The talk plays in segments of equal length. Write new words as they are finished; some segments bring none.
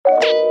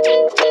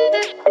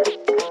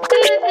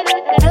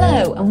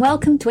and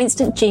welcome to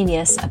Instant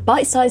Genius, a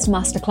bite-sized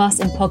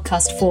masterclass in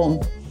podcast form.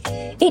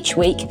 Each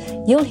week,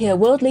 you'll hear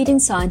world-leading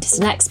scientists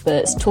and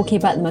experts talking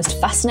about the most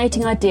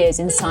fascinating ideas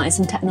in science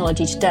and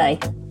technology today.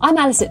 I'm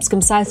Alice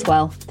Ipscombe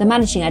Southwell, the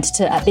managing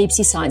editor at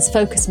BBC Science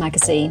Focus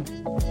magazine.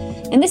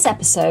 In this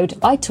episode,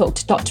 I talked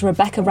to Dr.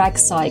 Rebecca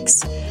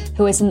Wragg-Sykes,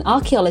 who is an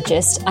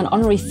archaeologist and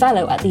honorary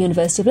fellow at the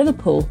University of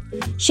Liverpool.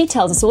 She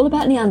tells us all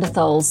about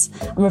Neanderthals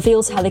and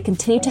reveals how they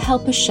continue to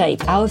help us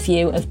shape our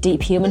view of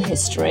deep human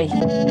history.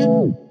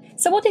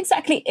 So what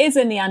exactly is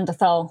a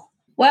Neanderthal?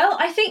 Well,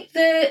 I think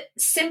the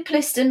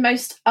simplest and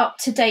most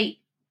up-to-date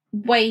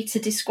way to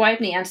describe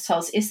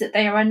Neanderthals is that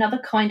they are another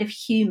kind of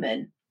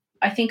human.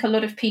 I think a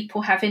lot of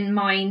people have in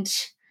mind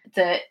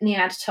that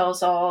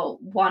Neanderthals are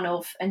one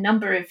of a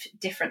number of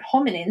different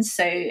hominins,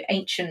 so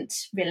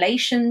ancient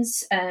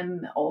relations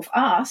of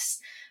us.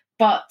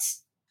 But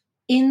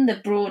in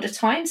the broader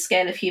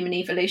timescale of human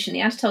evolution,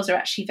 Neanderthals are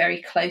actually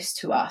very close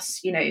to us.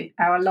 You know,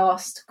 our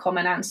last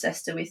common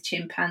ancestor with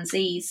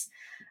chimpanzees,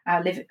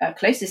 our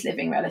closest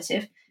living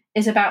relative,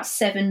 is about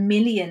 7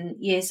 million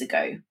years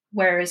ago,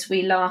 whereas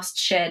we last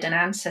shared an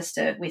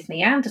ancestor with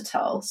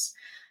Neanderthals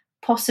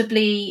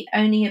possibly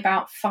only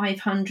about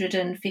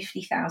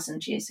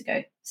 550,000 years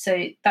ago.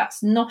 So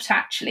that's not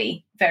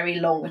actually very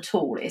long at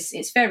all.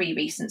 It's very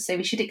recent, so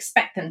we should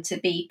expect them to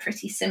be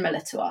pretty similar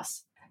to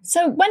us.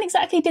 So when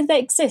exactly did they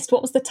exist?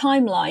 What was the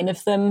timeline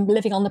of them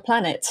living on the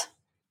planet?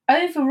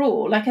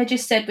 Overall, like I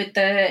just said, with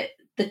the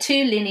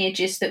two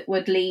lineages that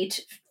would lead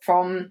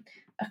from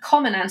a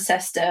common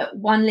ancestor,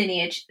 one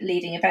lineage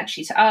leading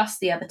eventually to us,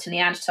 the other to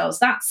Neanderthals,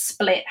 that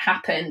split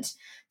happened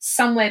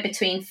somewhere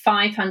between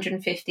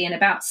 550 and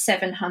about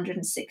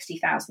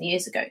 760,000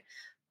 years ago.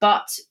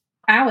 But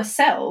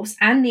ourselves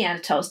and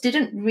Neanderthals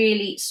didn't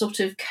really sort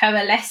of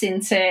coalesce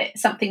into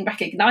something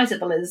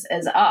recognizable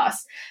as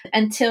us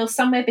until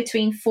somewhere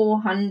between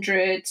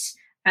 400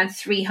 and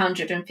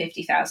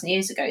 350,000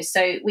 years ago.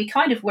 So we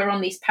kind of were on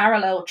these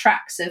parallel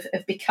tracks of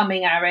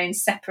becoming our own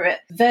separate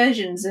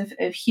versions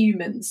of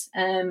humans.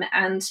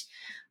 And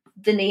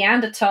the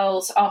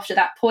Neanderthals, after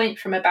that point,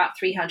 from about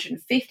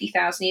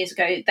 350,000 years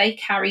ago, they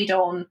carried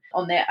on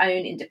their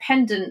own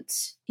independent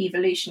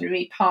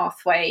evolutionary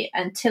pathway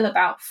until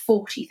about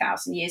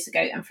 40,000 years ago.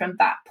 And from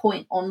that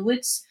point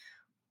onwards,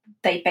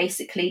 they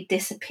basically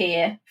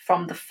disappear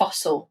from the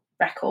fossil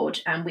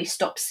record, and we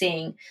stop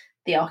seeing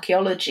the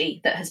archaeology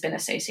that has been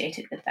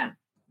associated with them.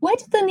 Where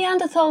did the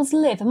Neanderthals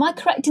live? Am I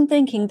correct in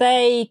thinking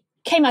they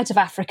came out of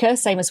Africa,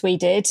 same as we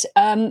did?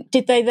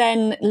 Did they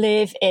then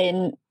live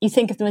in, you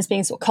think of them as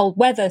being sort of cold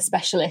weather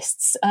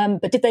specialists,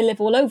 but did they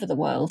live all over the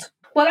world?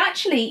 Well,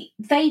 actually,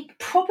 they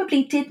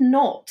probably did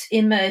not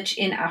emerge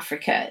in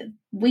Africa.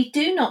 We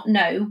do not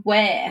know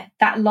where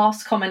that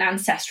last common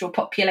ancestral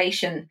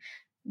population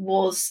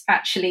was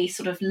actually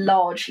sort of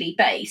largely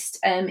based.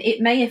 It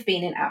may have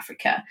been in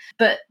Africa,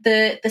 but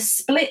the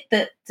split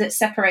that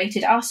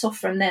separated us off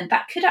from them,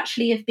 that could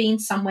actually have been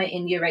somewhere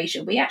in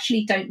Eurasia. We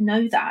actually don't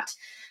know that.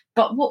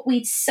 But what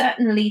we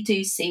certainly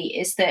do see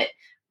is that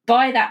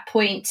by that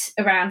point,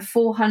 around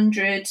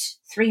 400,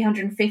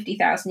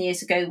 350,000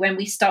 years ago, when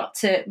we start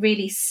to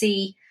really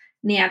see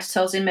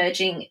Neanderthals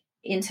emerging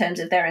in terms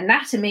of their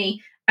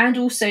anatomy and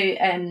also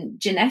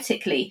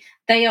genetically,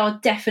 they are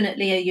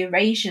definitely a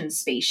Eurasian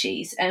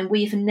species. And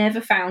we've never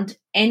found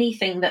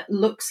anything that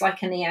looks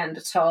like a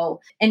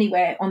Neanderthal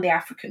anywhere on the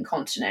African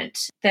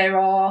continent. There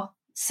are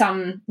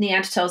some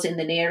Neanderthals in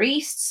the Near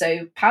East,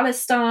 so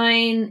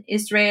Palestine,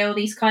 Israel,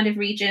 these kind of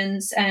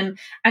regions, and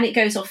it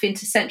goes off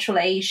into Central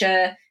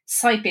Asia,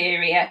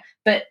 Siberia,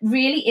 but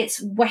really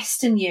it's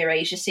Western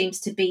Eurasia seems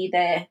to be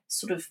their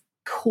sort of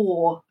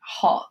core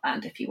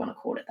heartland, if you want to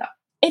call it that.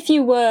 If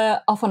you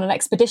were off on an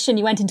expedition,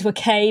 you went into a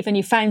cave and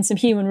you found some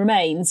human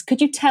remains,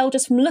 could you tell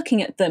just from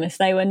looking at them if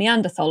they were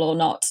Neanderthal or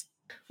not?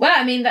 Well,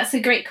 I mean, that's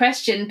a great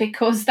question,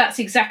 because that's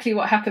exactly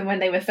what happened when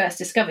they were first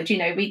discovered. You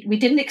know, we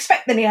didn't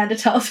expect the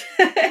Neanderthals.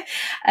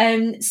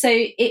 So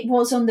it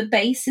was on the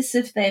basis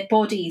of their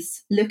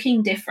bodies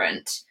looking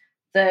different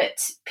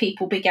that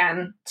people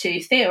began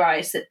to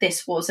theorize that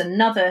this was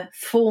another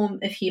form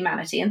of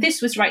humanity. And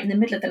this was right in the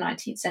middle of the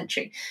 19th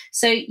century.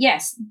 So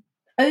yes,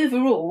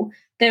 overall,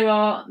 there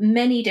are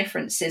many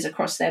differences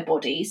across their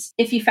bodies.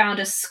 If you found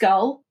a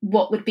skull,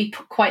 what would be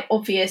quite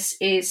obvious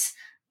is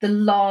the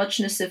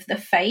largeness of the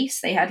face.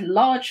 They had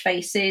large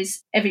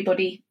faces.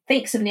 Everybody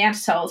thinks of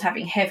Neanderthals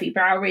having heavy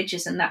brow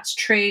ridges, and that's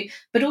true.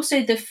 But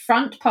also the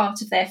front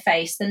part of their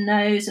face, the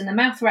nose and the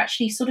mouth, were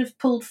actually sort of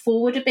pulled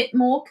forward a bit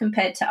more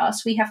compared to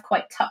us. We have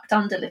quite tucked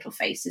under little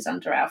faces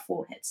under our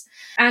foreheads.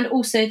 And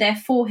also their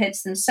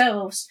foreheads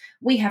themselves,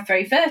 we have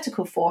very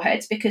vertical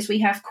foreheads because we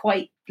have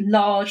quite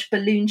large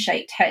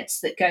balloon-shaped heads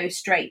that go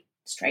straight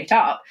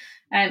up.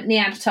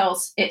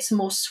 Neanderthals, it's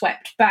more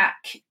swept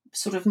back,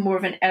 sort of more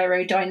of an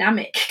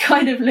aerodynamic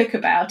kind of look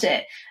about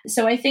it.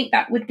 So I think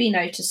that would be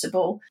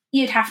noticeable.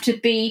 You'd have to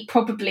be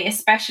probably a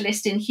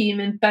specialist in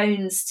human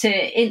bones to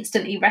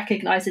instantly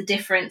recognise a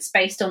difference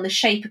based on the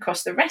shape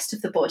across the rest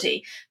of the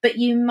body. But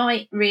you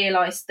might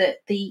realise that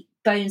the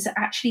bones are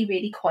actually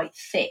really quite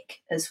thick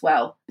as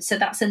well. So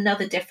that's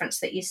another difference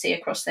that you see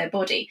across their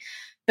body.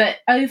 But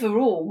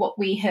overall, what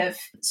we have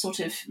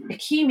sort of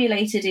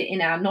accumulated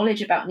in our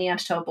knowledge about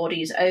Neanderthal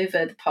bodies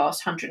over the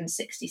past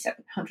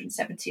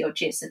 170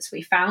 odd years since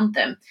we found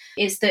them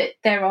is that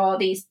there are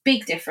these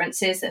big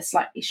differences. They're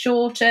slightly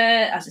shorter.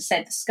 As I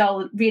said, the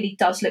skull really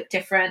does look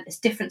different. There's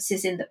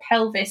differences in the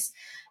pelvis.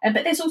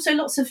 But there's also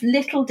lots of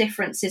little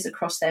differences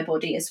across their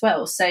body as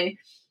well. So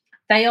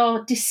they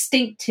are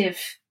distinctive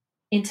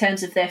in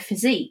terms of their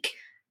physique,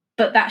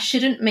 but that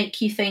shouldn't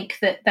make you think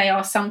that they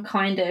are some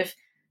kind of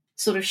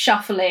sort of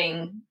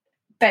shuffling,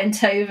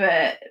 bent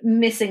over,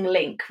 missing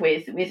link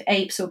with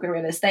apes or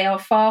gorillas. They are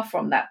far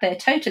from that. They're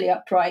totally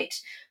upright,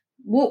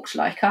 walked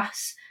like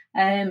us,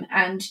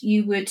 and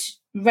you would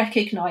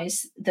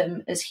recognise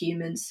them as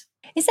humans.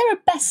 Is there a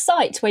best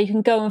site where you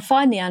can go and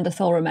find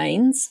Neanderthal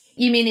remains?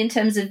 You mean in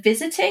terms of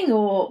visiting,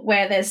 or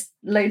where there's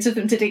loads of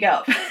them to dig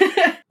up?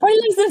 Probably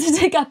loads of them to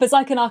dig up as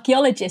like an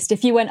archaeologist.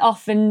 If you went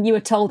off and you were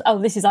told, oh,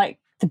 this is like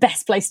the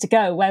best place to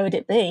go, where would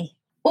it be?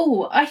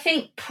 Oh, I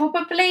think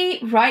probably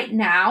right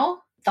now,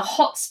 the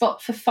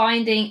hotspot for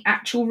finding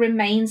actual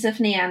remains of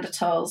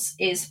Neanderthals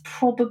is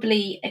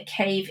probably a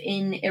cave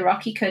in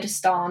Iraqi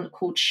Kurdistan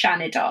called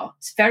Shanidar.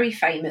 It's a very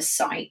famous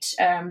site.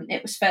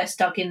 It was first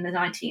dug in the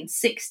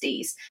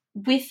 1960s.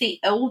 With the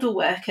older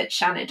work at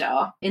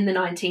Shanidar in the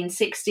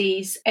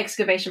 1960s,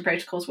 excavation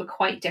protocols were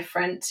quite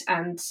different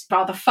and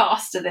rather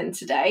faster than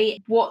today.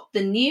 What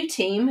the new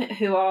team,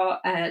 who are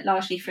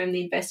largely from the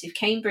University of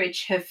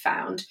Cambridge, have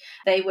found,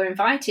 they were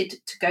invited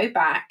to go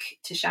back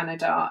to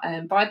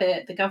Shanidar by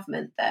the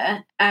government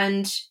there,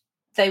 and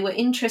they were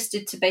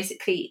interested to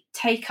basically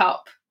take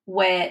up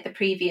where the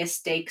previous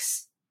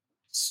digs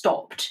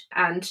stopped.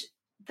 And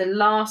the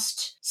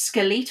last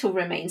skeletal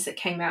remains that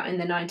came out in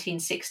the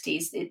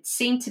 1960s, it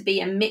seemed to be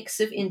a mix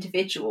of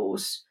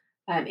individuals,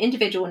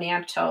 individual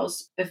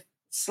Neanderthals of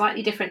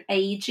slightly different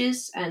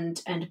ages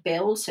and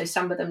builds. So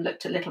some of them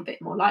looked a little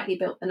bit more lightly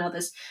built than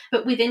others,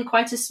 but within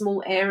quite a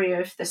small area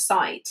of the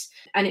site.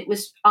 And it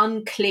was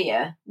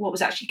unclear what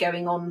was actually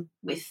going on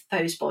with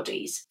those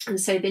bodies. And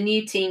so the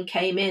new team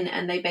came in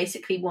and they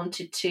basically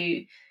wanted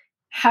to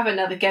have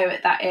another go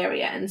at that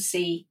area and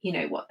see,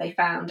 what they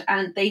found.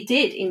 And they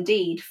did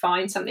indeed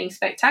find something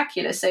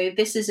spectacular. So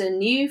this is a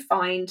new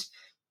find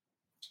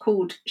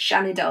called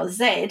Shanidar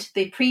Z.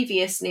 The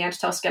previous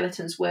Neanderthal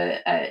skeletons were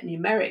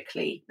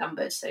numerically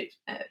numbered, so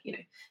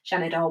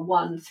Shanidar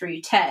 1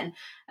 through 10,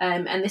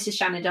 and this is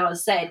Shanidar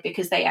Z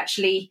because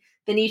the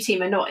new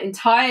team are not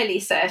entirely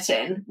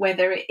certain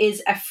whether it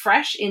is a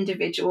fresh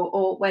individual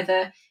or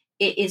whether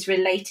it is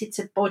related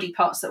to body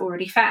parts that are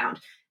already found.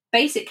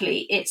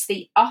 Basically, it's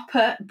the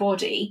upper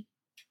body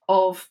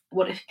of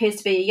what appears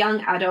to be a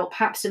young adult,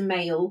 perhaps a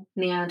male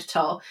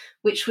Neanderthal,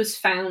 which was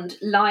found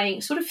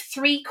lying sort of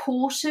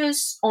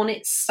 3/4 on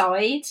its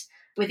side,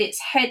 with its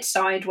head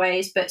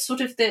sideways, but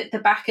sort of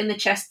the back and the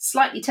chest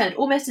slightly turned,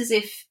 almost as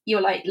if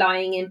you're like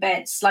lying in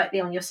bed slightly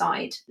on your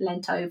side,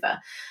 leant over.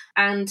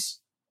 And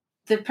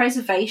the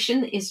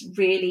preservation is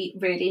really,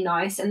 really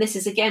nice. And this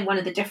is, again, one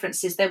of the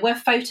differences. There were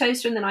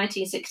photos from the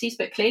 1960s,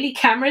 but clearly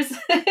cameras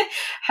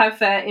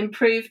have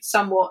improved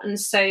somewhat. And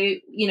so,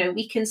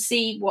 we can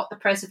see what the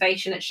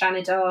preservation at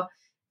Shanidar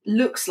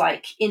looks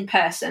like in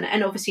person.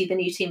 And obviously the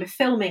new team are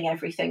filming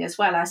everything as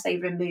well as they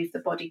remove the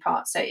body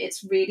parts. So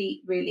it's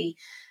really, really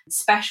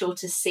special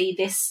to see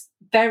this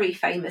very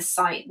famous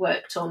site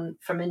worked on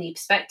from a new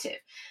perspective.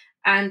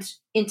 And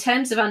in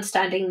terms of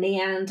understanding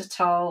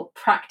Neanderthal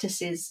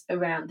practices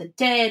around the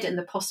dead and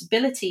the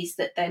possibilities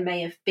that there may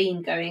have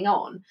been going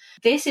on,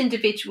 this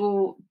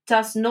individual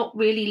does not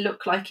really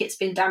look like it's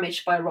been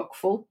damaged by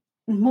rockfall.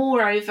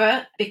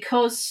 Moreover,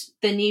 because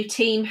the new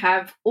team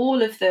have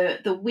all of the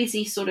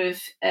whizzy sort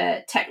of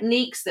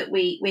techniques that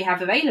we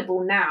have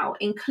available now,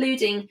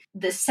 including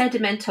the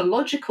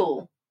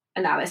sedimentological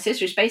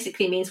analysis, which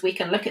basically means we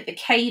can look at the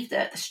cave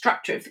dirt, the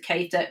structure of the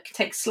cave dirt,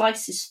 take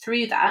slices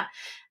through that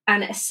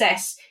and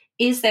assess,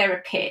 is there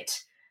a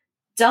pit?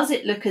 Does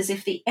it look as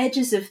if the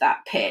edges of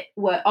that pit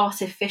were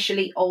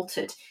artificially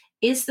altered?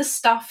 Is the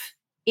stuff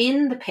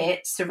in the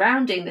pit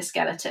surrounding the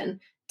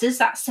skeleton, does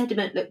that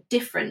sediment look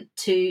different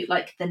to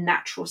like the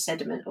natural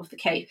sediment of the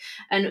cave?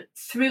 And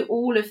through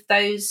all of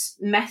those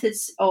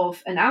methods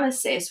of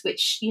analysis,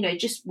 which,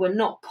 just were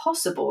not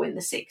possible in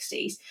the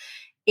 60s,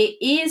 it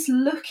is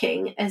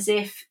looking as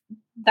if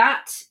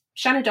that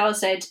Shanidar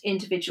Z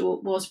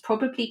individual was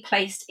probably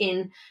placed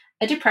in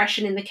a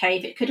depression in the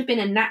cave. It could have been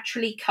a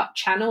naturally cut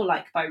channel,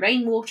 like by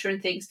rainwater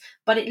and things,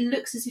 but it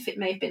looks as if it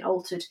may have been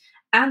altered.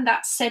 And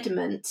that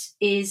sediment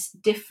is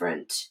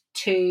different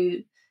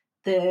to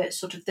the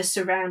sort of the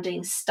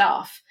surrounding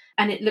stuff.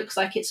 And it looks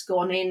like it's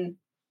gone in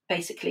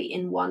basically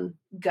in one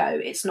go.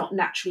 It's not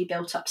naturally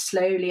built up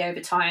slowly over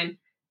time,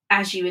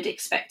 as you would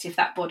expect if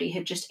that body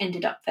had just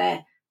ended up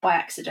there by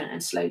accident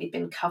and slowly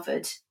been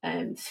covered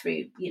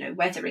through,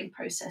 weathering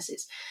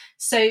processes.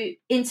 So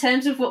in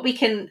terms of what we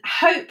can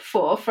hope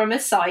for from a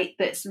site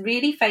that's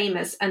really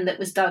famous and that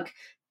was dug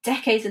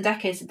decades and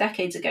decades and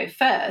decades ago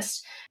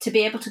first, to be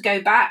able to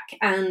go back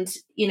and,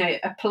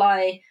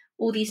 apply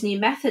all these new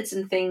methods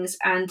and things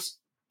and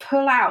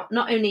pull out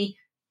not only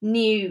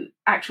new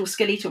actual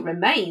skeletal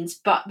remains,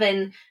 but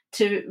then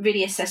to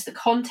really assess the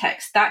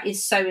context. That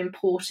is so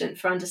important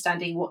for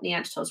understanding what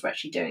Neanderthals were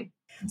actually doing.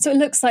 So it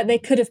looks like they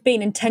could have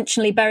been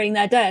intentionally burying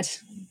their dead.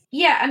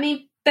 Yeah, I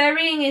mean,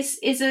 burying is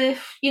a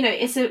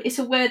it's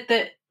a word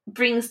that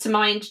brings to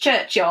mind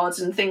churchyards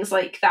and things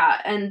like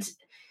that. And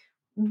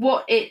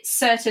what it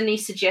certainly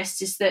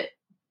suggests is that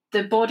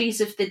the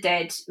bodies of the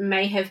dead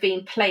may have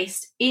been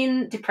placed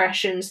in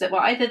depressions that were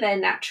either there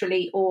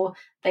naturally or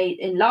they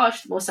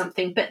enlarged them or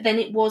something, but then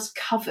it was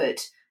covered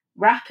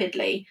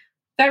rapidly,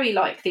 very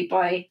likely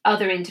by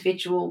other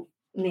individual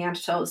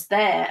Neanderthals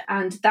there.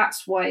 And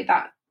that's why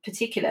that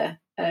particular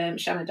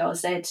Shanidar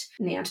Z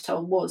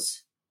Neanderthal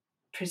was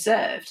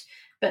preserved.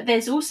 But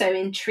there's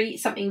also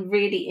something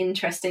really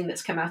interesting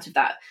that's come out of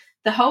that.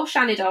 The whole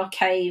Shanidar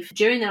cave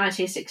during the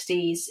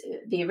 1960s,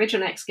 the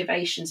original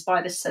excavations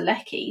by the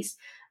Selekis,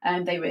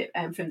 they were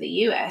from the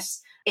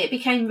US, it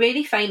became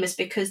really famous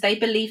because they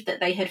believed that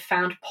they had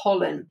found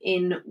pollen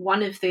in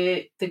one of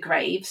the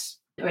graves,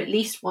 or at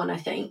least one, I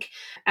think.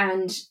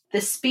 And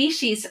the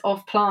species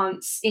of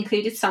plants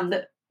included some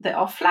that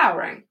are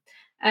flowering.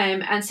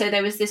 And so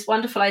there was this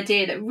wonderful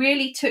idea that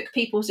really took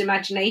people's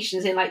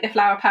imaginations in like the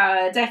flower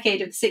power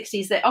decade of the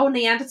 60s that,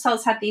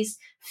 Neanderthals had these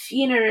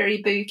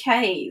funerary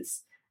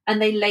bouquets and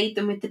they laid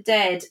them with the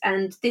dead.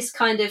 And this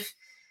kind of,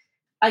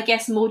 I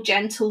guess, more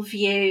gentle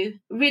view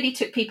really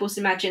took people's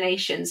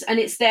imaginations. And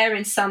it's there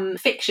in some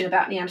fiction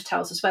about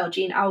Neanderthals as well.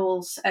 Jean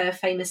Auel's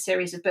famous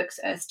series of books,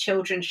 Earth's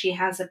Children, she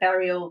has a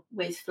burial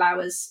with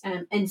flowers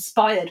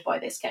inspired by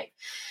this cave.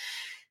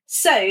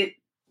 So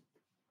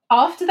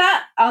after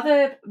that,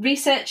 other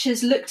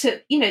researchers looked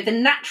at, the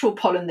natural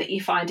pollen that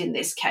you find in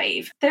this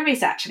cave. There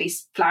is actually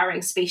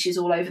flowering species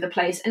all over the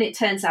place. And it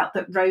turns out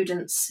that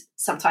rodents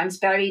sometimes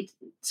bury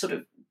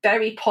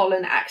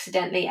pollen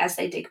accidentally as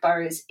they dig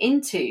burrows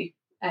into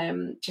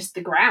just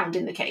the ground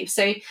in the cave.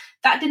 So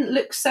that didn't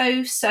look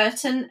so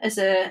certain as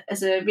a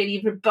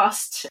really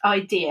robust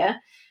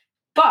idea.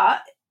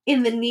 But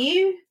in the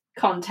new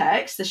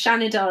context, the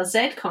Shanidar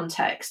Z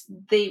context,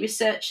 the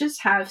researchers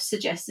have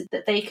suggested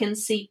that they can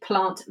see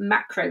plant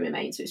macro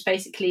remains, which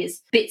basically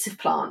is bits of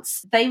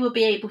plants. They will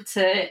be able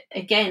to,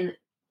 again,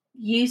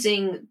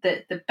 using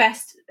the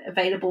best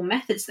available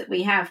methods that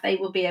we have, they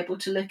will be able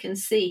to look and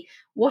see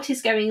what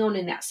is going on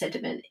in that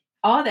sediment.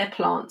 Are there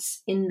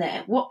plants in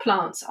there? What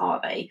plants are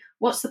they?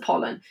 What's the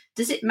pollen?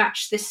 Does it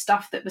match this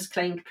stuff that was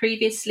claimed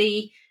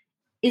previously?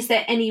 Is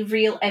there any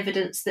real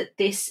evidence that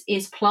this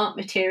is plant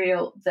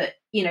material that,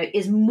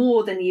 is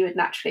more than you would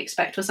naturally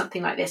expect or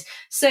something like this?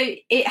 So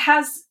it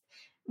has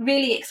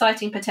really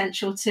exciting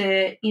potential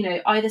to,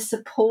 either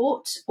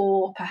support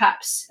or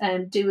perhaps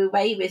do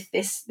away with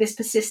this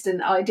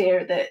persistent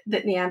idea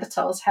that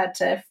Neanderthals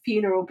had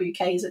funeral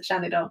bouquets at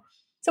Shanidar.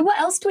 So what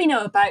else do we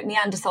know about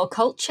Neanderthal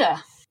culture?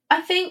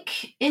 I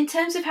think in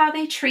terms of how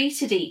they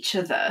treated each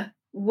other,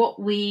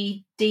 what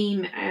we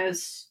deem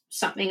as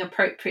something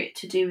appropriate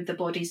to do with the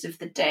bodies of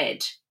the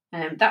dead,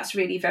 that's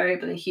really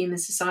variable in human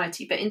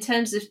society. But in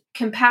terms of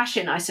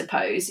compassion, I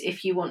suppose,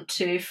 if you want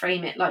to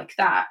frame it like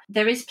that,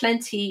 there have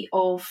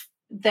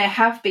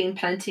been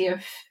plenty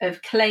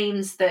of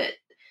claims that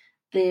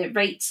the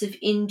rates of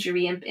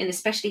injury and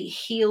especially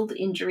healed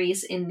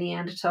injuries in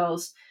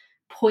Neanderthals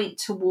point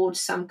towards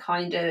some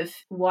kind of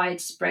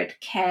widespread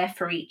care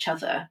for each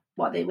other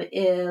while they were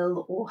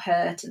ill or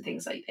hurt and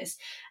things like this.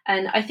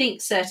 And I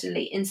think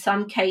certainly in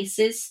some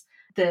cases,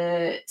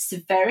 the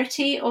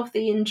severity of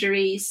the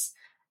injuries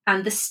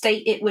and the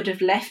state it would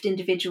have left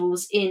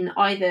individuals in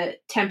either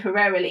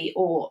temporarily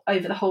or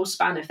over the whole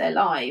span of their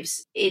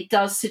lives, it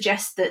does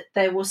suggest that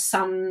there was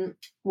some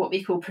what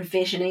we call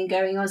provisioning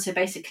going on. So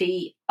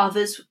basically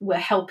others were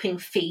helping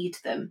feed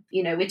them.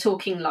 We're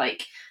talking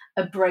like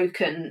a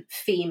broken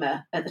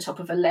femur at the top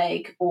of a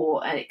leg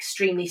or an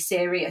extremely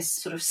serious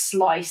sort of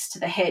slice to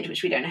the head,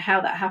 which we don't know how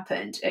that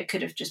happened. It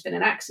could have just been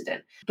an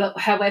accident. But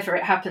however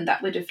it happened,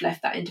 that would have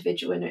left that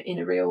individual in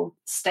a real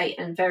state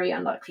and very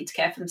unlikely to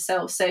care for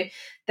themselves. So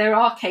there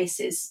are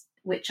cases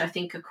which I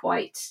think are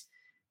quite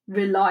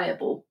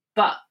reliable.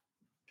 But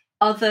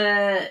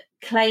other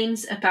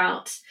claims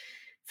about,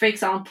 for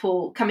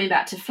example, coming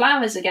back to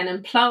flowers again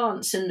and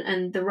plants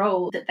and the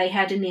role that they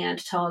had in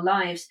Neanderthal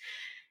lives,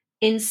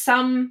 in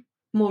some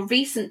more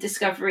recent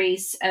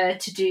discoveries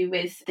to do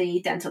with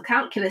the dental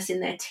calculus in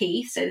their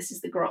teeth, so this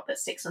is the grot that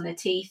sticks on their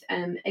teeth,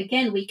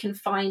 again, we can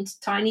find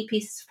tiny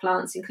pieces of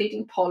plants,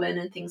 including pollen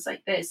and things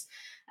like this,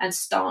 and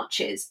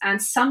starches.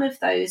 And some of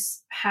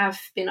those have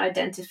been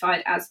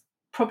identified as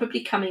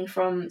probably coming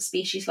from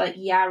species like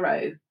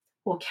yarrow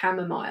or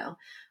chamomile,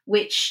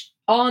 which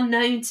are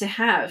known to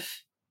have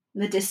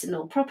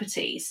medicinal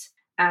properties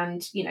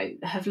and,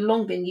 have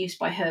long been used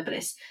by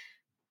herbalists.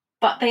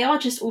 but they are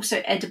just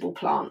also edible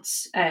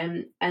plants.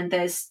 And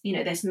there's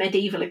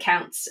medieval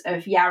accounts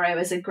of yarrow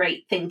as a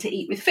great thing to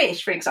eat with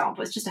fish, for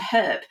example. It's just a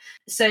herb.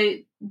 So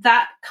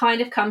that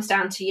kind of comes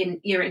down to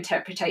your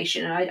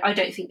interpretation. And I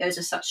don't think those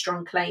are such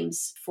strong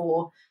claims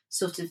for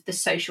sort of the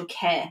social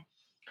care.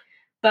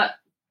 But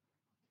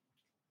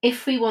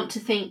if we want to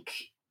think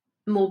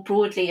more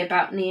broadly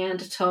about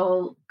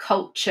Neanderthal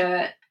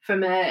culture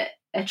from a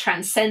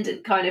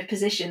transcendent kind of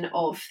position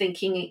of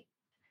thinking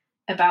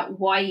about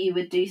why you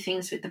would do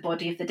things with the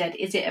body of the dead,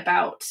 is it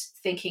about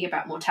thinking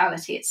about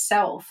mortality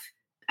itself?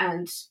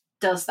 And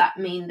does that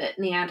mean that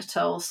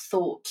Neanderthals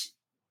thought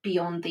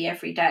beyond the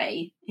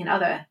everyday in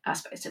other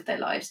aspects of their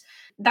lives?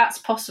 That's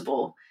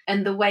possible.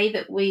 And the way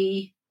that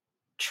we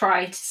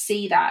try to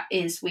see that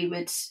is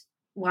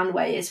one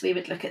way is we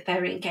would look at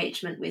their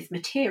engagement with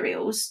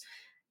materials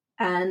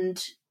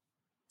and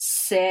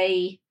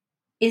say,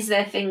 is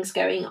there things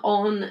going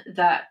on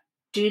that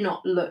do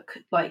not look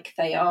like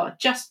they are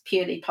just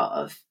purely part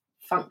of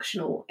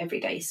functional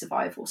everyday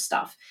survival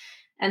stuff?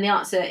 And the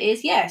answer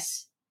is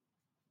yes.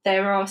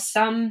 There are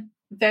some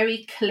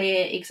very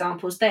clear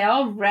examples. They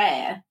are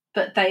rare,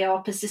 but they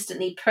are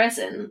persistently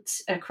present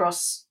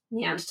across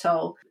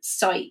Neanderthal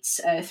sites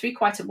through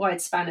quite a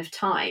wide span of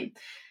time,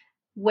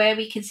 where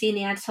we can see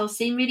Neanderthals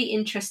seem really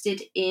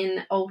interested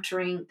in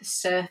altering the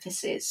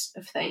surfaces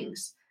of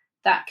things.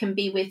 That can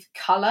be with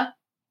colour,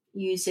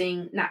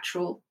 using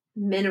natural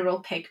mineral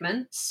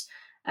pigments.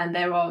 And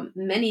there are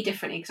many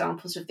different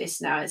examples of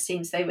this now. It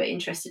seems they were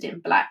interested in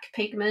black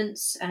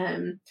pigments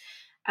and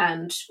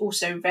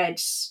also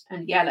reds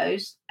and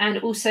yellows. And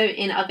also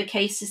in other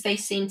cases, they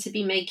seem to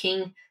be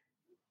making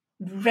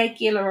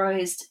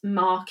regularized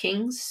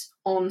markings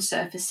on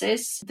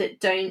surfaces that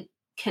don't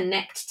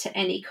connect to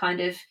any kind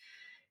of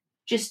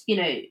just,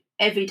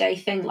 everyday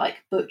thing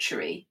like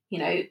butchery.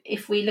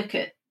 If we look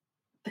at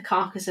the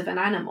carcass of an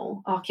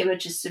animal,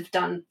 archaeologists have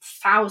done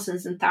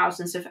thousands and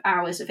thousands of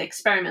hours of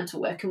experimental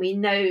work, and we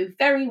know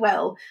very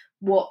well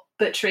what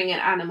butchering an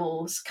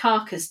animal's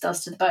carcass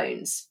does to the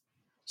bones.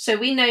 So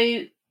we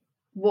know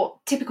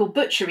what typical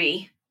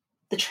butchery,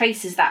 the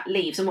traces that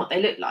leaves and what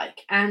they look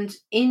like. And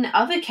in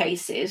other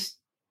cases,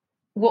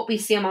 what we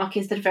see are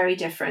markings that are very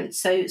different.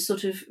 So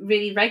sort of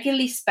really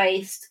regularly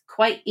spaced,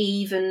 quite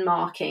even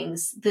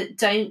markings that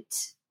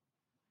don't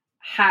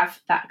have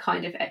that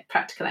kind of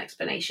practical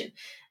explanation.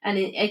 And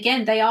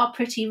again, they are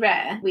pretty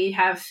rare. We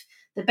have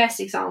the best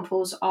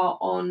examples are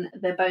on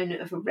the bone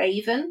of a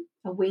raven,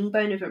 a wing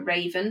bone of a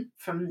raven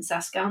from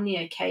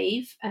Zaskalnia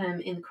cave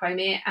in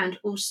Crimea, and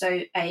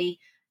also a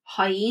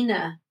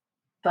hyena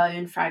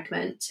bone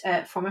fragment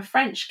from a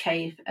French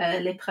cave,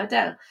 Les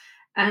Pradelles.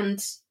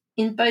 And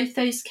in both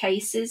those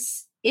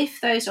cases, if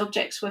those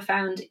objects were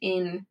found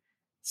in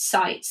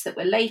sites that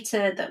were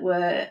later, that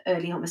were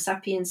early Homo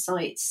sapiens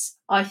sites,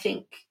 I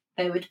think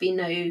there would be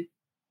no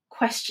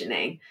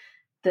questioning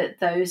that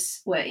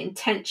those were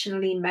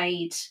intentionally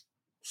made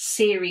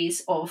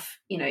series of,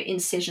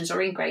 incisions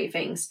or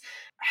engravings,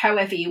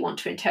 however you want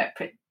to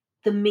interpret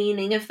the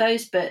meaning of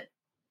those, but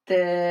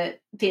the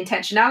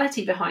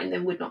intentionality behind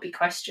them would not be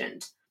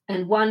questioned.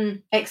 And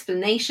one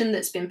explanation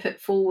that's been put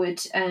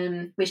forward,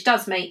 which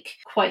does make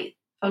quite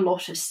a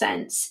lot of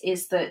sense,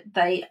 is that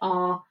they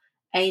are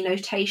a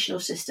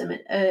notational system,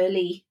 an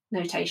early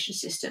notation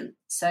system.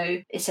 So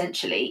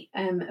essentially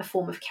a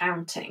form of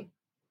counting.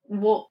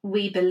 What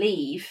we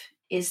believe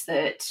is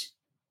that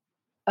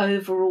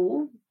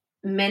overall,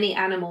 many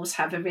animals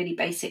have a really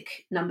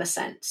basic number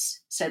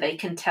sense. So they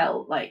can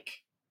tell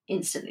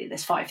instantly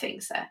there's 5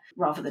 things there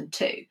rather than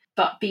 2.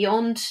 But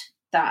beyond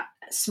that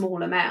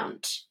small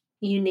amount,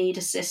 you need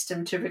a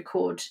system to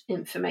record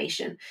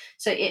information.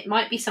 So it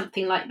might be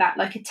something like that,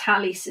 like a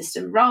tally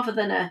system, rather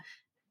than a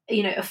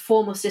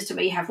formal system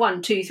where you have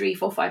 1, 2, 3,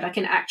 4, 5, like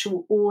an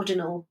actual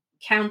ordinal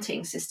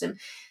counting system.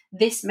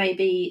 This may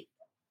be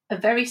a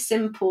very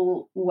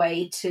simple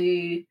way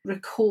to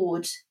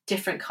record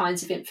different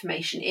kinds of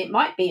information. It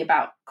might be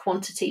about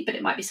quantity, but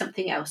it might be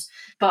something else.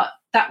 But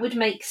that would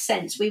make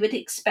sense. We would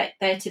expect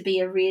there to be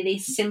a really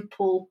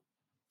simple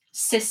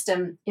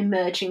system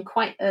emerging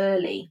quite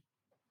early.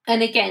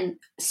 And again,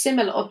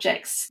 similar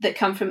objects that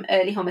come from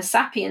early Homo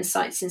sapiens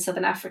sites in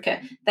southern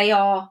Africa, they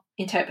are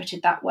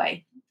interpreted that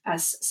way,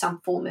 as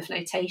some form of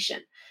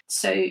notation.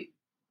 So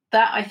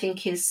that, I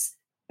think, is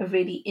a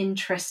really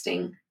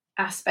interesting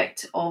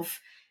aspect of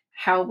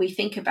how we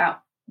think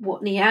about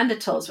what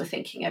Neanderthals were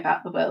thinking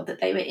about the world,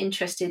 that they were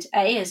interested,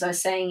 as I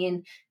was saying,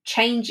 in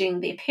changing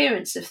the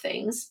appearance of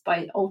things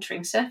by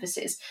altering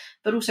surfaces,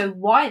 but also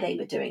why they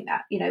were doing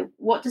that.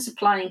 What does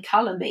applying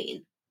colour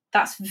mean?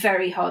 That's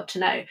very hard to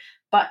know.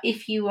 But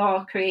if you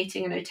are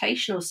creating a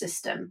notational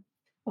system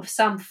of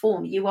some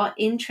form, you are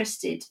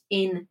interested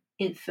in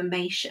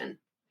information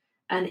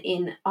and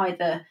in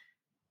either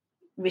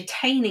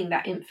retaining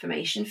that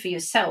information for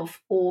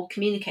yourself or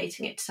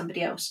communicating it to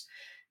somebody else.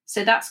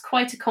 So that's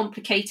quite a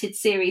complicated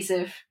series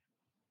of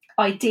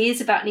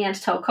ideas about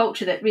Neanderthal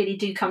culture that really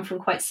do come from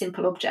quite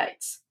simple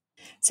objects.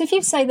 So if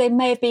you say they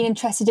may have been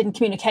interested in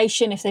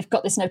communication, if they've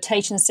got this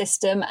notation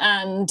system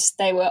and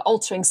they were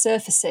altering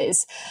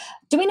surfaces,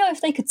 do we know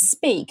if they could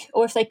speak?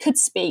 Or if they could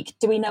speak,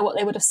 do we know what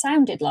they would have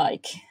sounded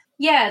like?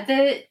 Yeah,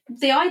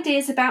 the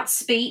ideas about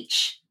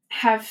speech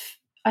have,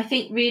 I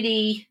think,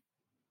 really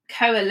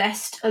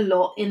coalesced a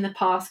lot in the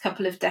past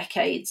couple of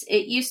decades.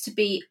 It used to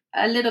be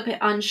a little bit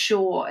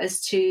unsure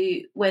as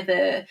to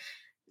whether,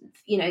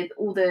 you know,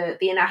 all the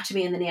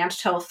anatomy in the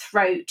Neanderthal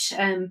throat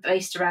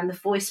based around the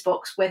voice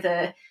box,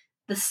 whether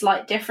the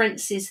slight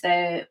differences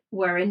there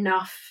were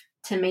enough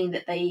to mean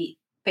that they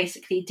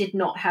basically did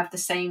not have the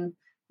same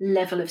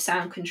level of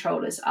sound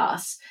control as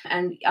us,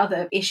 and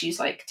other issues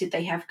like did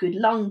they have good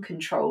lung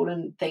control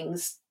and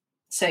things.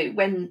 So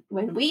when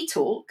we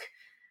talk,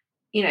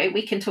 you know,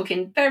 we can talk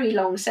in very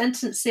long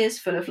sentences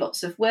full of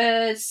lots of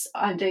words.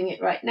 I'm doing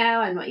it right now.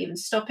 I'm not even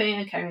stopping.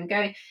 I'm carrying on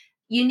going.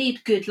 You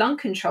need good lung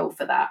control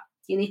for that.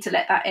 You need to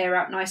let that air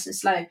out nice and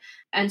slow.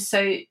 And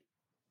so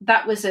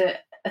that was a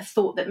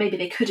thought that maybe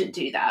they couldn't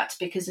do that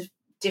because of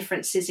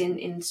differences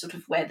in sort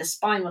of where the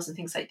spine was and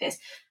things like this.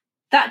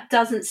 That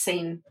doesn't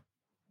seem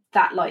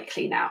that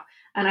likely now.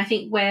 And I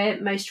think where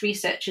most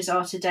researchers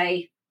are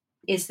today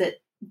is that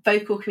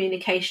vocal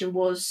communication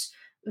was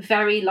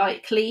very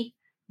likely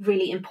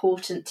really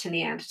important to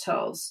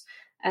Neanderthals.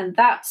 And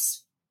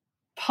that's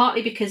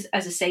partly because,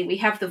 as I say, we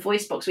have the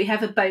voice box. We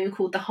have a bone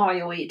called the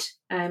hyoid,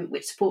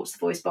 which supports the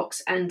voice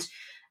box, and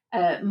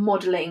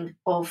modelling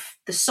of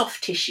the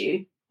soft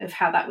tissue of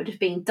how that would have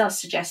been does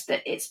suggest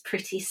that it's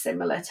pretty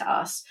similar to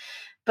us.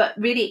 But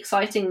really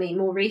excitingly,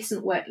 more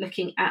recent work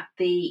looking at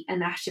the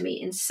anatomy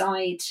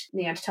inside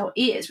Neanderthal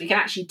ears, we can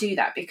actually do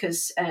that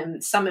because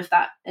some of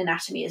that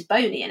anatomy is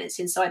bony and it's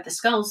inside the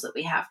skulls that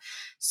we have.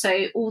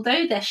 So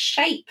although their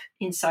shape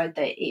inside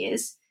their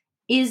ears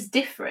is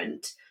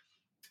different,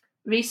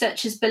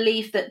 researchers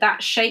believe that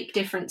that shape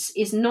difference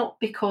is not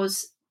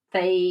because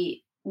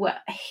they were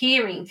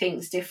hearing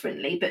things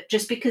differently, but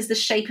just because the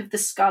shape of the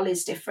skull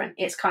is different.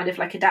 It's kind of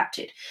like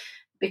adapted.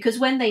 Because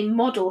when they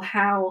model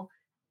how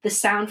the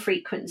sound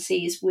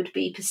frequencies would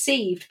be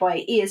perceived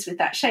by ears with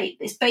that shape,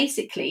 it's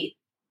basically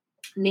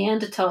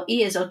Neanderthal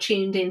ears are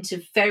tuned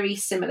into very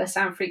similar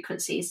sound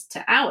frequencies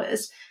to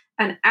ours,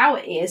 and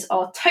our ears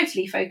are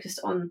totally focused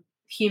on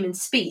human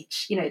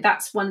speech. You know,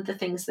 that's one of the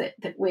things that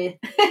we're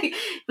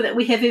that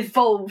we have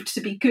evolved to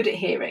be good at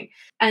hearing.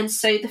 And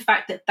so the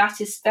fact that that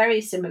is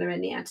very similar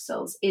in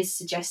Neanderthals is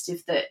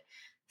suggestive that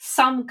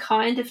some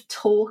kind of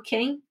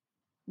talking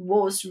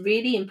was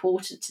really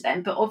important to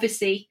them. But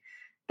obviously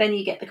then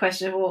you get the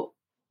question of,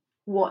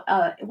 well,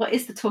 what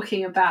is the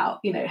talking about?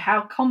 You know,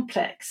 how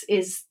complex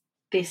is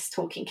this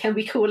talking? Can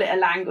we call it a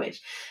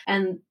language?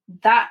 And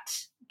that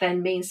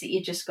then means that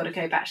you just got to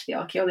go back to the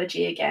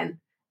archaeology again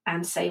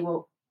and say,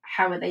 well,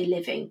 how are they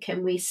living?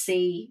 Can we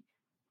see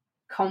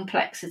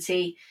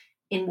complexity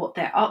in what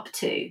they're up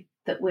to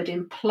that would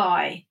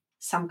imply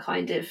some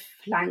kind of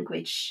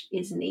language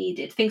is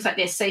needed? Things like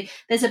this. So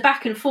there's a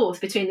back and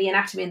forth between the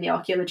anatomy and the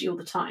archaeology all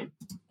the time.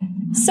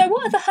 So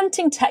what other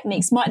hunting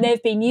techniques might they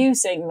have been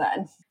using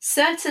then?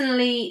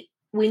 Certainly,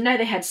 we know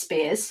they had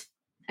spears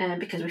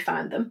because we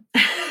found them.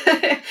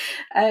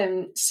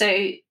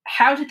 So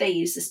how did they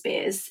use the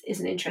spears is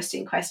an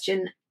interesting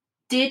question.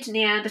 Did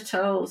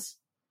Neanderthals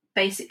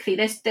basically,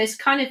 there's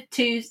kind of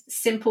two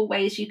simple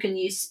ways you can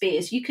use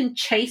spears. You can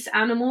chase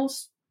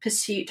animals,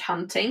 pursuit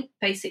hunting,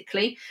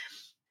 basically.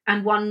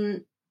 And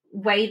one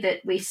way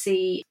that we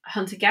see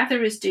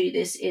hunter-gatherers do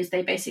this is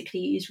they basically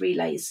use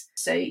relays.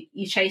 So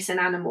you chase an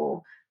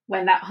animal,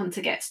 when that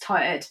hunter gets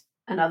tired,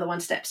 another one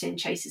steps in,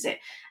 chases it.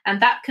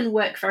 And that can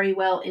work very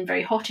well in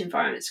very hot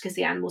environments because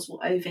the animals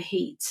will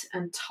overheat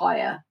and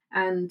tire.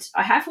 And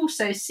I have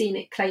also seen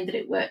it claimed that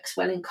it works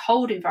well in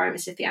cold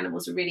environments if the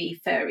animals are really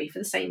furry for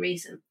the same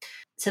reason.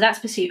 So that's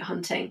pursuit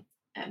hunting.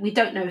 We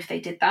don't know if they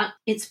did that.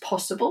 It's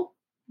possible.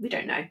 We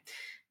don't know.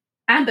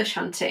 Ambush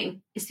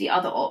hunting is the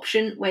other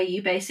option, where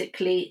you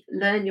basically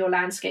learn your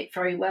landscape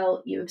very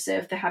well, you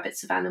observe the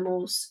habits of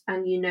animals,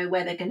 and you know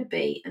where they're going to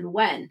be and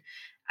when.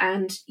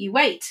 And you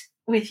wait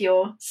with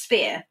your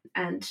spear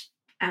and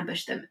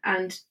ambush them.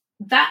 And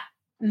that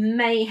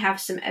may have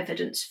some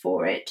evidence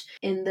for it,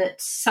 in that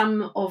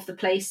some of the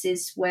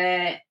places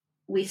where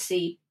we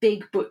see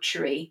big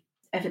butchery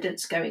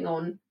evidence going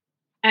on,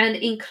 and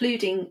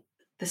including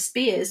the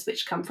spears,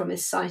 which come from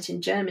this site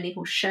in Germany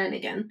called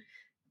Schöningen,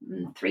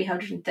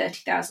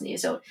 330,000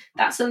 years old.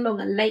 That's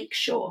along a lake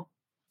shore.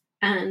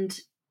 And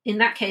in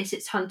that case,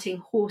 it's hunting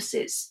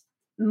horses,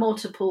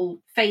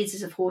 multiple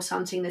phases of horse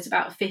hunting. There's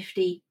about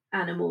 50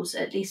 animals,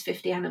 at least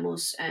 50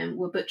 animals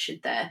were butchered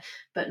there,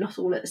 but not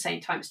all at the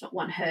same time. It's not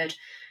one herd.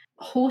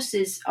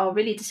 Horses are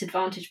really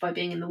disadvantaged by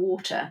being in the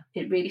water.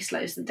 It really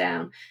slows them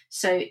down.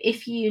 So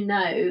if you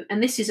know,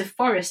 and this is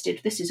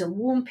a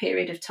warm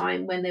period of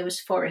time when there was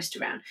forest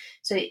around.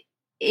 So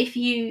if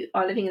you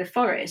are living in a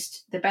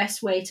forest, the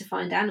best way to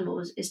find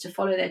animals is to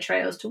follow their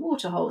trails to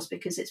waterholes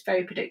because it's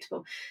very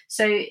predictable.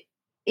 So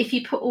if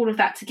you put all of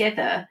that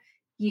together,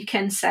 you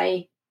can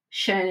say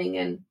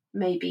Schöningen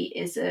maybe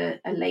is a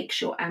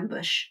lakeshore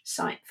ambush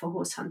site for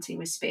horse hunting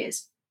with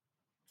spears.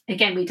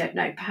 Again, we don't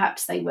know.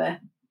 Perhaps they were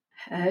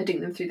herding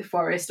them through the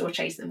forest or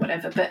chasing them,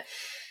 whatever. But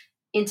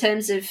in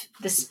terms of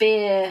the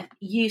spear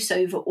use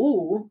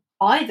overall,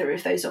 either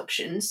of those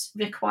options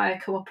require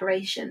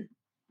cooperation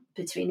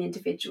between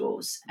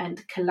individuals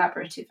and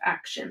collaborative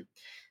action.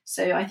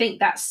 So I think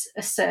that's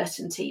a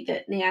certainty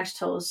that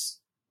Neanderthals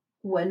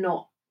were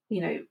not,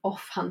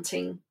 off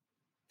hunting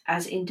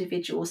as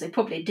individuals. They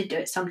probably did do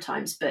it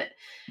sometimes, but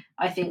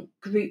I think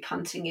group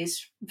hunting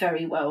is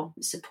very well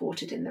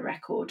supported in the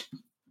record.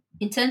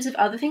 In terms of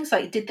other things,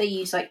 like did they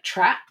use like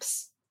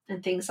traps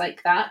and things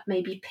like that,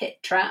 maybe pit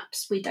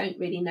traps? We don't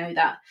really know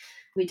that.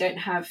 We don't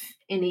have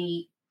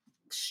any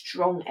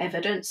strong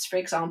evidence, for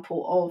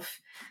example, of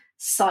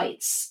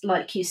sites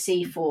like you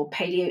see for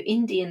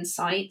Paleo-Indian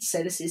sites.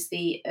 So this is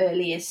the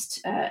earliest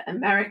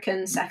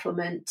American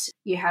settlement.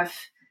 You have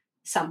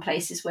some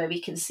places where we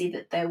can see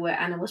that there were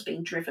animals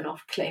being driven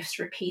off cliffs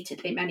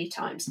repeatedly, many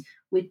times.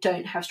 We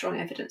don't have strong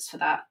evidence for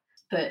that.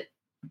 But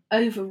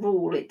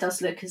overall, it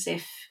does look as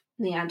if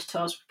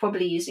Neanderthals were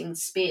probably using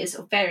spears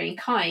of varying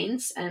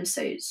kinds, and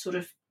so sort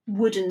of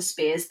wooden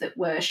spears that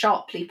were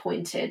sharply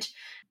pointed,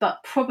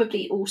 but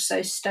probably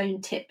also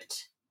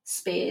stone-tipped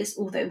spears,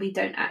 although we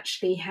don't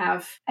actually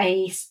have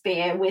a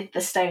spear with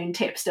the stone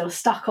tip still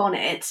stuck on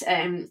it.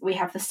 We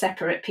have the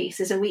separate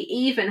pieces, and we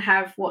even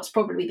have what's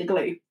probably the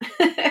glue.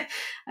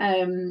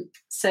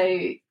 So,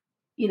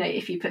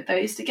 if you put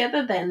those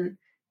together, then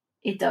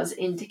it does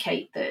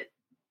indicate that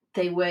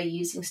they were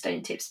using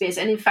stone-tipped spears.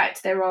 And in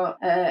fact, there are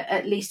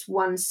at least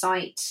one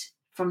site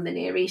from the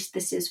Near East.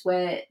 This is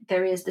where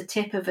there is the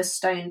tip of a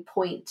stone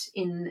point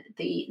in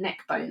the neck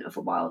bone of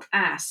a wild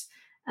ass,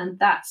 and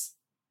that's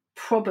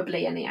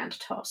probably a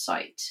Neanderthal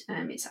site.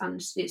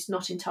 It's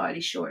not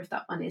entirely sure if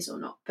that one is or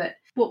not, but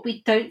what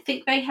we don't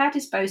think they had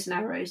is bows and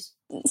arrows.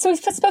 So we've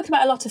spoken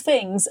about a lot of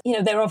things.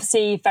 They were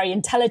obviously very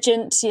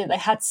intelligent. They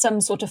had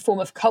some sort of form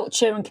of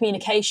culture and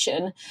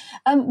communication.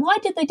 Why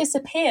did they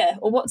disappear?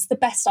 Or what's the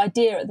best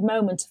idea at the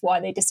moment of why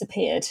they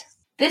disappeared?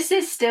 This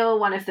is still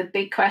one of the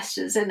big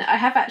questions. And I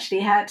have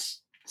actually had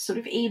sort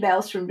of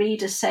emails from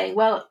readers saying,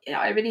 well,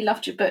 I really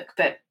loved your book,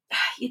 but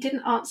you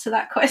didn't answer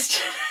that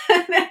question.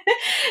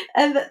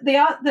 And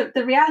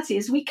the reality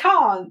is we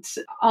can't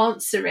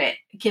answer it,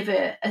 give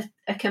a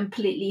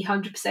completely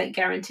 100%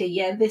 guarantee,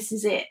 yeah, this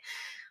is it.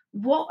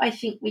 What I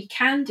think we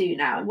can do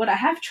now, and what I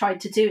have tried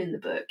to do in the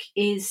book,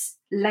 is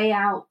lay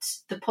out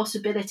the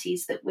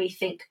possibilities that we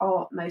think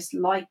are most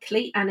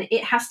likely. And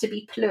it has to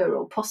be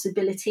plural,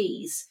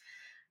 possibilities,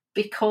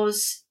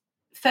 because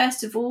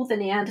first of all, the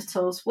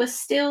Neanderthals were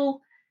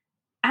still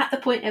at the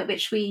point at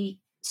which we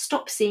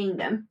stopped seeing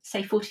them,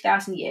 say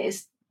 40,000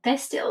 years, they're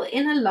still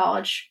in a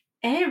large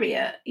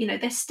area.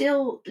 They're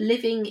still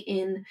living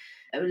in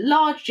a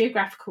large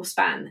geographical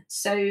span.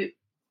 So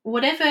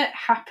whatever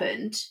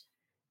happened,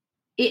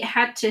 it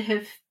had to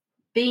have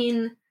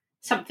been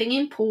something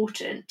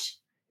important.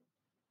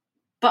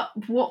 But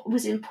what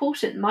was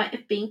important might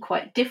have been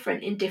quite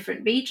different in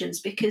different regions,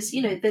 because,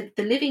 the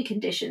living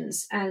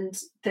conditions and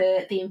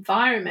the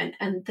environment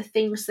and the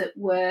things that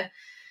were,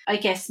 I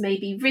guess,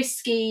 maybe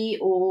risky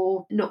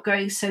or not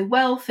going so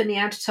well for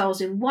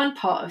Neanderthals in one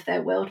part of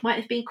their world might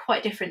have been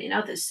quite different in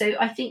others. So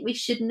I think we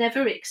should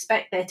never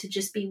expect there to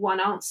just be one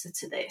answer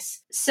to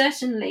this.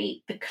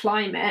 Certainly the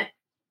climate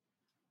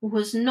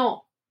was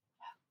not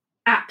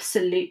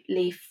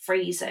absolutely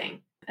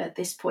freezing at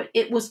this point.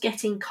 It was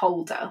getting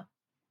colder,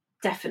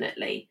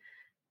 definitely,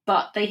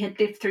 but they had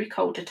lived through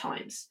colder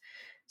times.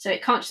 So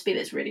it can't just be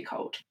that it's really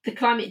cold. The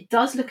climate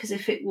does look as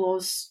if it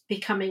was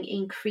becoming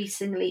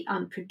increasingly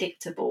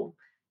unpredictable.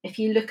 If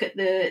you look at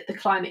the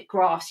climate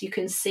graphs, you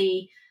can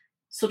see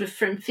sort of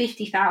from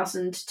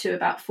 50,000 to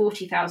about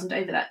 40,000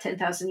 over that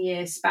 10,000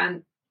 year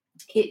span,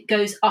 it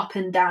goes up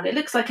and down. It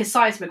looks like a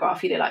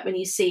seismograph, like when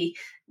you see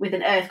with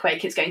an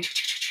earthquake, it's going,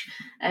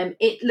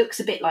 it looks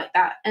a bit like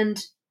that.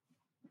 And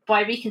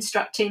by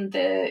reconstructing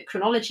the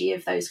chronology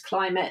of those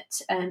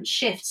climate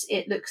shifts,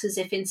 it looks as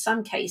if in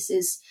some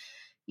cases,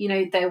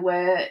 there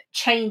were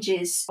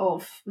changes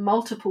of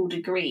multiple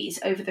degrees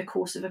over the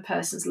course of a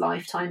person's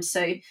lifetime.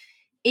 So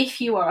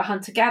if you are a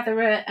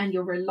hunter-gatherer and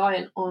you're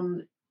reliant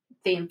on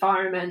the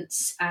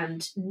environments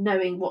and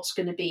knowing what's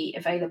going to be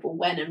available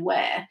when and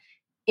where,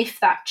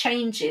 if that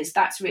changes,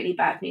 that's really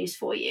bad news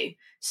for you.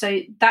 So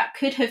that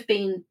could have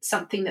been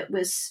something that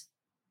was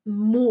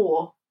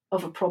more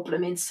of a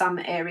problem in some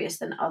areas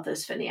than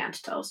others for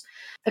Neanderthals.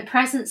 The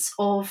presence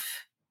of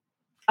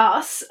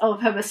us,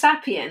 of Homo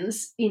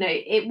sapiens,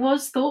 it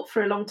was thought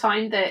for a long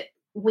time that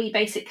we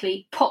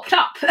basically popped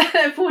up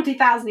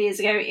 40,000 years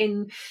ago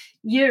in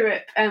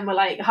Europe and were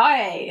like,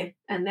 hi,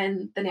 and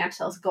then the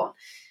Neanderthals are gone.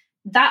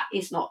 That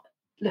is not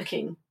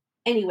looking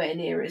anywhere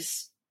near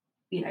as,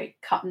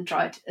 cut and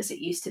dried as it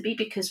used to be,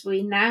 because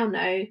we now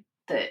know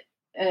that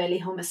early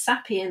Homo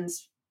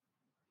sapiens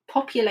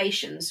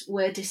populations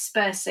were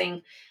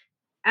dispersing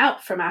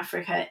out from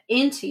Africa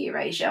into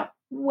Eurasia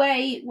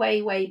way,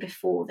 way, way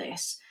before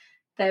this.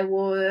 There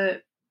were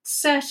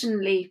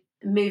certainly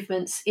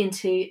movements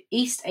into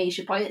East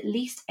Asia by at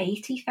least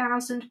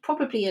 80,000,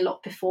 probably a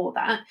lot before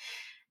that.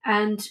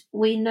 And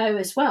we know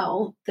as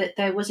well that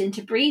there was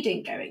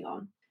interbreeding going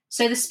on.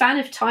 So the span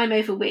of time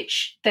over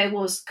which there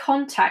was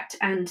contact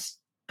and,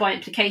 by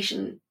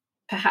implication,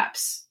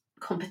 perhaps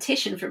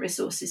competition for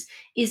resources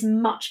is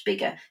much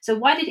bigger. So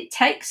why did it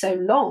take so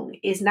long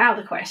is now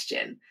the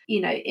question.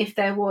 If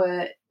there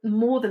were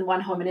more than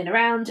one hominin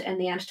around and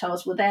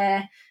Neanderthals were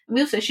there, and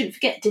we also shouldn't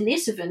forget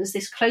Denisovans,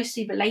 this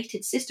closely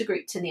related sister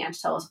group to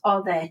Neanderthals,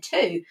 are there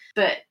too.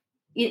 But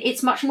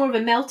it's much more of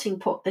a melting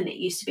pot than it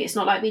used to be. It's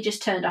not like we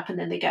just turned up and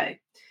then they go.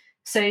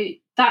 So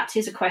that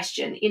is a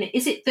question.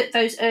 Is it that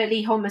those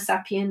early Homo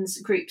sapiens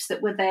groups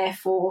that were there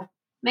for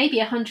maybe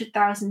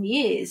 100,000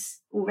 years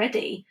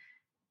already,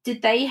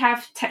 did they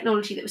have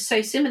technology that was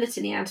so similar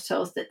to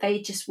Neanderthals that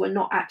they just were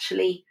not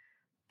actually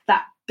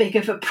that big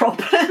of a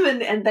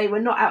problem and they were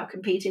not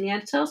outcompeting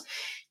Neanderthals?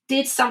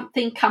 Did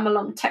something come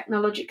along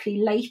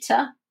technologically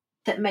later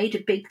that made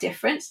a big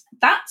difference?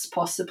 That's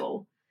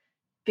possible,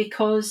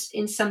 because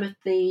in some of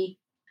the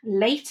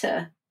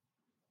later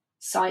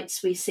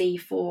sites we see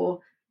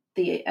for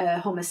the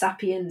Homo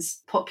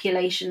sapiens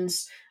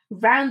populations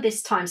around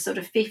this time, sort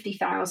of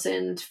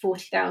 50,000,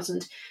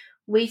 40,000,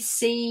 we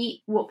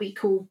see what we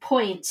call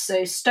points,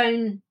 so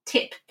stone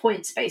tip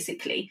points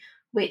basically,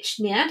 which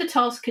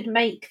Neanderthals could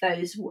make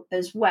those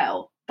as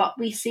well, but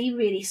we see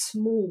really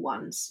small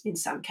ones in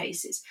some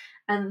cases,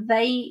 and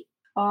they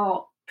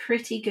are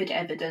pretty good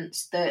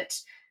evidence that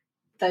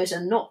those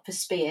are not for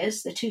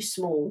spears, they're too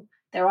small,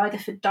 they're either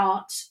for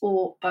darts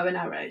or bow and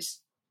arrows.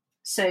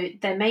 So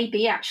there may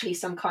be actually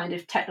some kind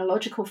of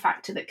technological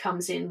factor that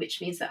comes in,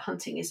 which means that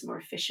hunting is more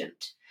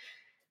efficient.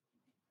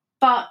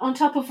 But on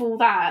top of all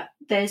that,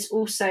 there's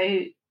also,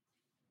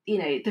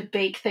 the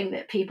big thing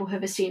that people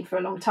have assumed for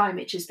a long time,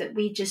 which is that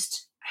we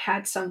just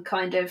had some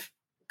kind of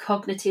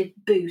cognitive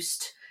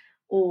boost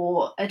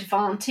or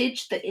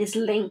advantage that is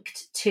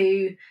linked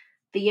to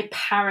the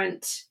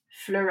apparent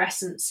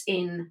fluorescence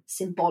in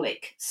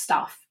symbolic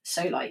stuff.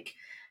 So like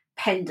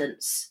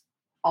pendants,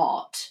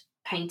 art,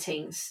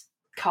 paintings,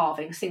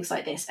 carvings, things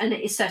like this. And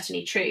it is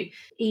certainly true,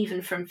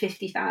 even from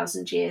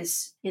 50,000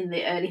 years in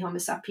the early Homo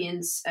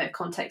sapiens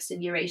context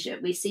in Eurasia,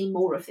 we see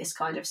more of this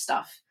kind of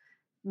stuff,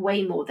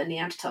 way more than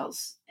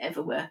Neanderthals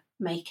ever were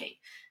making.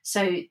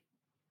 So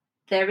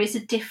there is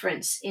a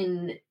difference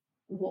in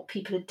what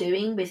people are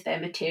doing with their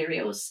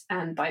materials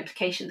and, by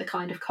implication, the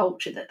kind of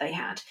culture that they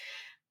had.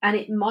 And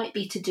it might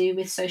be to do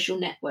with social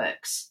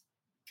networks.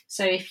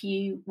 So if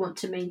you want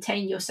to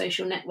maintain your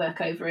social network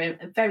over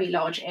a very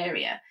large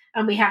area,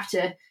 and we have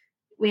to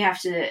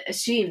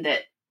assume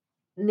that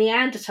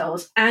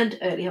Neanderthals and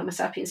early Homo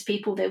sapiens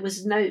people, there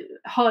was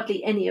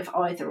hardly any of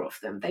either of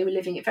them. They were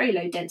living at very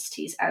low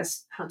densities,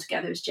 as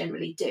hunter-gatherers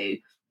generally do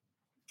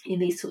in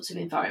these sorts of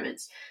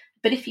environments.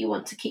 But if you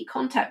want to keep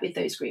contact with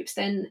those groups,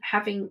 then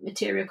having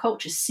material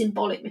culture,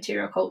 symbolic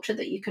material culture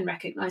that you can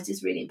recognise,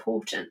 is really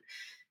important.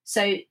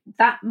 So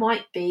that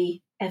might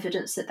be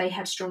evidence that they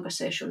had stronger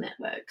social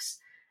networks.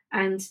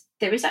 And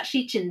there is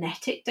actually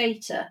genetic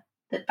data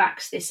that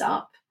backs this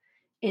up,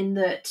 in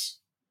that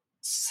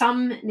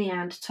some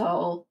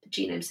Neanderthal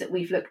genomes that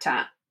we've looked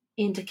at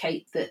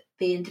indicate that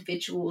the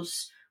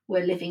individuals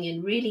were living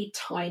in really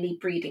tiny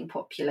breeding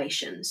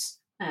populations.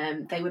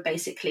 They were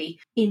basically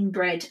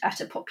inbred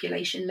at a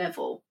population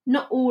level.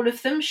 Not all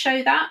of them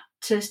show that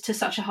to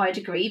such a high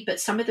degree, but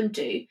some of them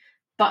do.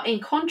 But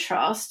in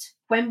contrast,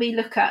 when we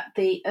look at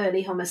the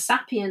early Homo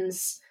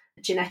sapiens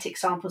genetic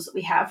samples that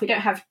we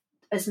don't have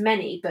as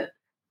many, but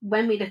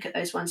when we look at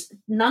those ones,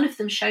 none of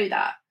them show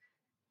that.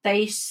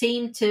 They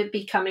seem to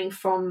be coming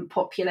from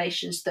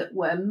populations that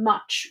were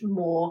much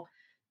more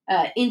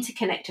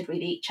interconnected with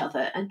each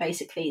other, and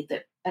basically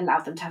that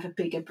allowed them to have a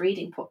bigger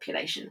breeding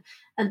population.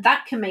 And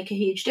that can make a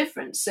huge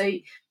difference. So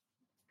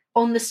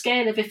on the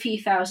scale of a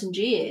few thousand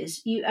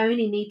years, you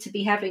only need to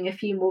be having a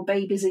few more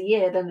babies a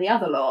year than the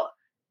other lot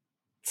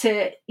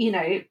to,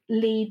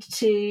 lead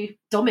to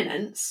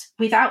dominance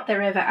without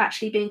there ever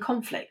actually being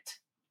conflict.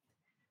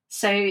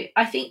 So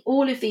I think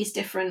all of these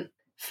different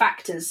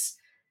factors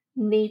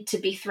need to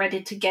be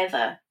threaded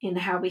together in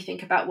how we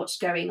think about what's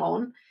going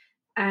on.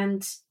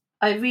 And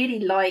I really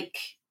like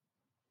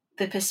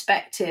the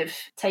perspective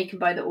taken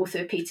by the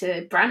author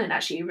Peter Brannan,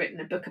 actually, who written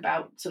a book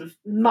about sort of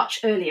much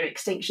earlier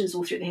extinctions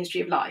all through the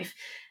history of life.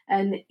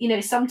 And,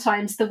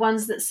 sometimes the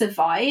ones that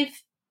survive,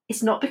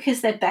 it's not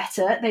because they're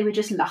better, they were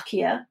just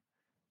luckier.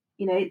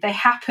 They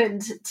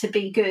happened to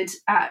be good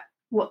at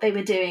what they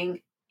were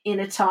doing in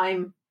a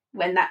time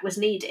when that was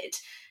needed.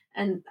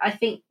 And I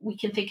think we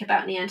can think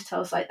about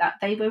Neanderthals like that.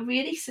 They were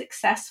really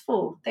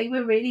successful. They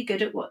were really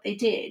good at what they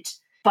did.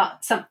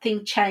 But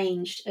something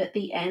changed at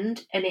the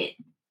end, and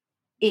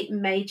it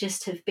may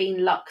just have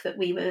been luck that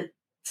we were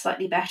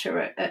slightly better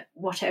at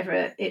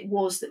whatever it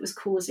was that was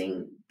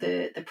causing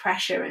the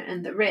pressure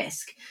and the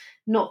risk.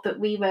 Not that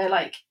we were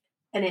like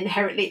an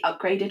inherently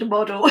upgraded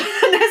model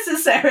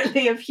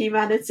necessarily of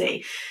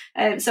humanity.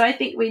 So I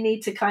think we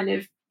need to kind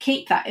of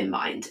keep that in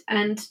mind.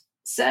 And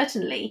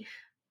certainly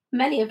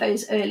many of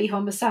those early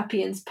Homo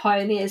sapiens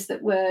pioneers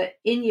that were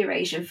in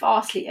Eurasia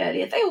vastly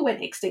earlier, they all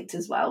went extinct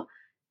as well.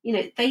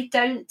 They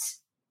don't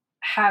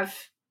have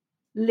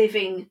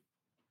living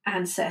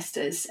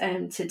ancestors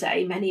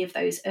today, many of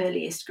those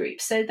earliest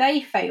groups. So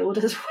they failed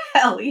as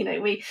well.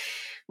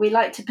 We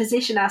like to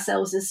position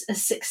ourselves as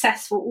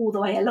successful all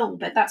the way along,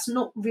 but that's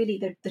not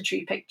really the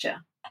true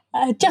picture.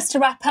 Just to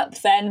wrap up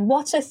then,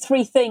 what are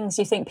 3 things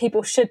you think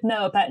people should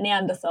know about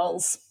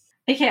Neanderthals?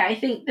 Okay, I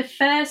think the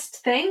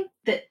first thing,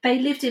 that they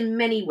lived in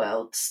many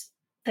worlds.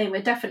 They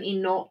were definitely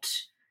not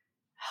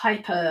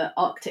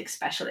hyper-Arctic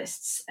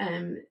specialists.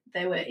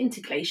 They were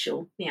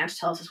interglacial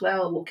Neanderthals as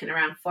well, walking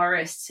around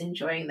forests,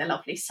 enjoying the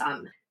lovely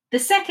sun. The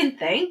second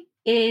thing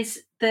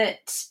is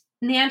that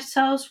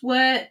Neanderthals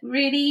were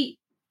really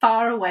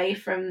far away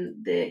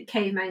from the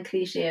caveman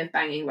cliche of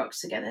banging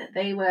rocks together.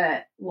 They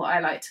were what I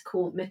like to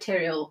call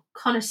material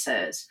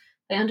connoisseurs.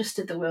 They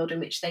understood the world in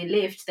which they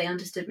lived. They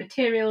understood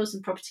materials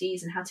and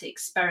properties and how to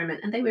experiment,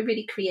 and they were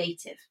really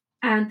creative.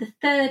 And the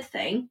third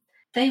thing,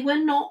 they were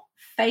not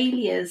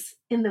failures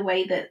in the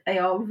way that they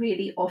are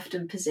really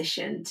often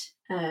positioned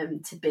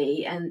to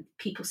be. And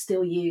people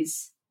still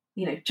use,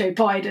 Joe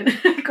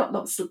Biden got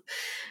lots of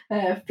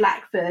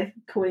flack for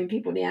calling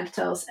people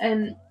Neanderthals.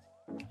 And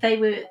they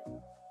were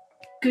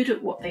good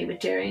at what they were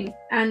doing.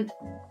 And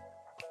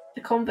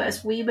the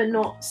converse, we were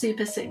not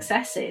super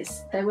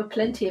successes. There were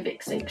plenty of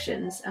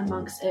extinctions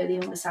amongst early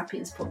Homo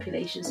sapiens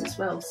populations as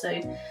well. So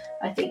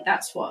I think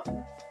that's my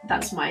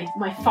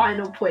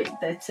final point,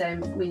 that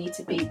we need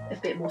to be a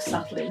bit more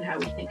subtle in how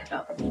we think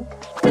about them.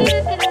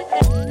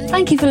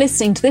 Thank you for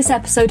listening to this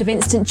episode of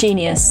Instant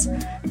Genius.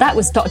 That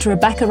was Dr.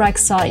 Rebecca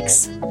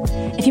Ragg-Sykes.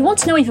 If you want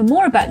to know even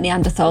more about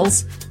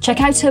Neanderthals,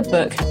 check out her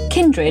book,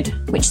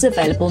 Kindred, which is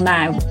available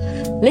now.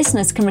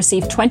 Listeners can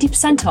receive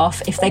 20%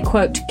 off if they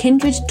quote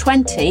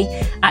Kindred20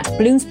 at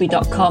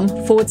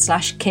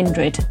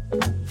bloomsbury.com/Kindred.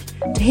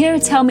 To hear her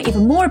tell me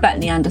even more about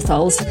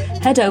Neanderthals,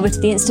 head over to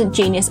the Instant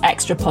Genius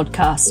Extra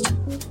podcast.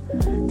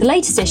 The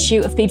latest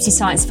issue of BBC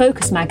Science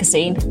Focus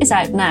magazine is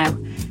out now.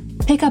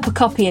 Pick up a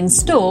copy in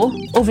store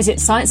or visit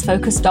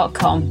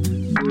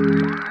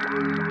sciencefocus.com.